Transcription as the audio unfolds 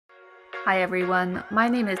Hi everyone, my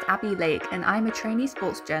name is Abby Lake and I'm a trainee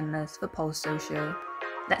sports journalist for Pulse Social.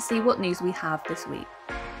 Let's see what news we have this week.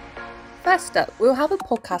 First up, we'll have a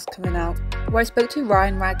podcast coming out where I spoke to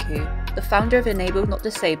Ryan Raghu, the founder of Enabled Not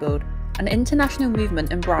Disabled, an international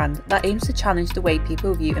movement and brand that aims to challenge the way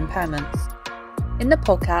people view impairments. In the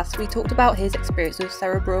podcast, we talked about his experience with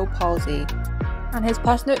cerebral palsy and his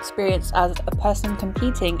personal experience as a person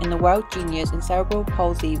competing in the World Juniors in Cerebral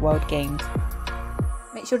Palsy World Games.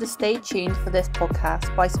 Make sure to stay tuned for this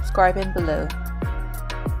podcast by subscribing below.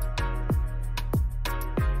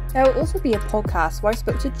 There will also be a podcast where I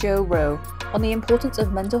spoke to Joe Rowe on the importance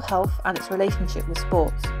of mental health and its relationship with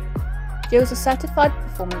sports. Joe is a certified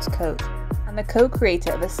performance coach and the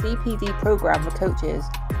co-creator of a CPD program for coaches,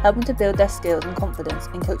 helping to build their skills and confidence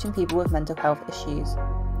in coaching people with mental health issues.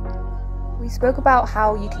 We spoke about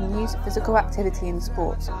how you can use physical activity in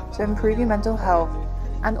sports to improve your mental health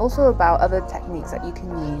and also about other techniques that you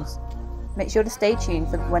can use. Make sure to stay tuned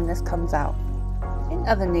for when this comes out. In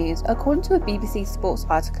other news, according to a BBC Sports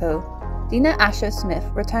article, Dina Asher-Smith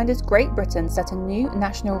returned as Great Britain set a new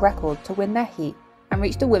national record to win their heat and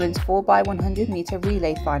reached the women's 4x100 metre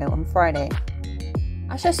relay final on Friday.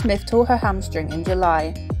 Asher-Smith tore her hamstring in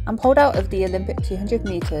July and pulled out of the Olympic 200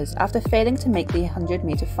 metres after failing to make the 100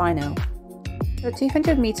 metre final. The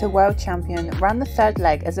 200 metre world champion ran the third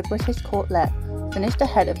leg as a British quartet finished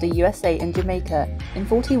ahead of the USA and Jamaica in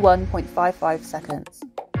 41.55 seconds.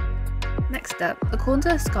 Next up, according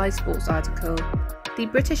to a Sky Sports article, the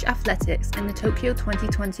British athletics in the Tokyo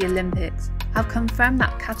 2020 Olympics have confirmed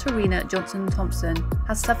that Katarina Johnson-Thompson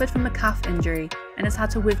has suffered from a calf injury and has had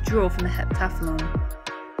to withdraw from the heptathlon.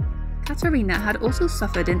 Katarina had also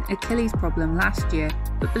suffered an Achilles problem last year,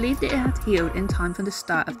 but believed it had healed in time for the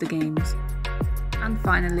start of the Games. And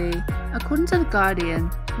finally, according to The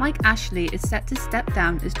Guardian, Mike Ashley is set to step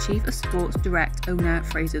down as Chief of Sports Direct owner at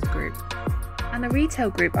Frasers Group. And the retail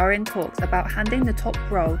group are in talks about handing the top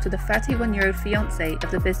role to the 31-year-old fiancé of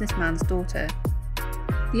the businessman's daughter.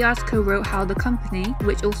 The article wrote how the company,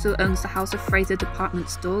 which also owns the House of Fraser department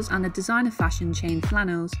stores and the designer fashion chain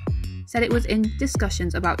Flannels, said it was in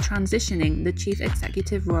discussions about transitioning the chief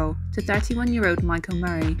executive role to 31-year-old Michael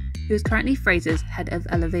Murray, who is currently Fraser's head of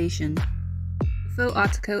elevation. The full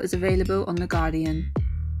article is available on The Guardian.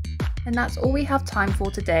 And that's all we have time for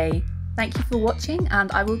today. Thank you for watching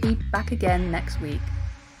and I will be back again next week.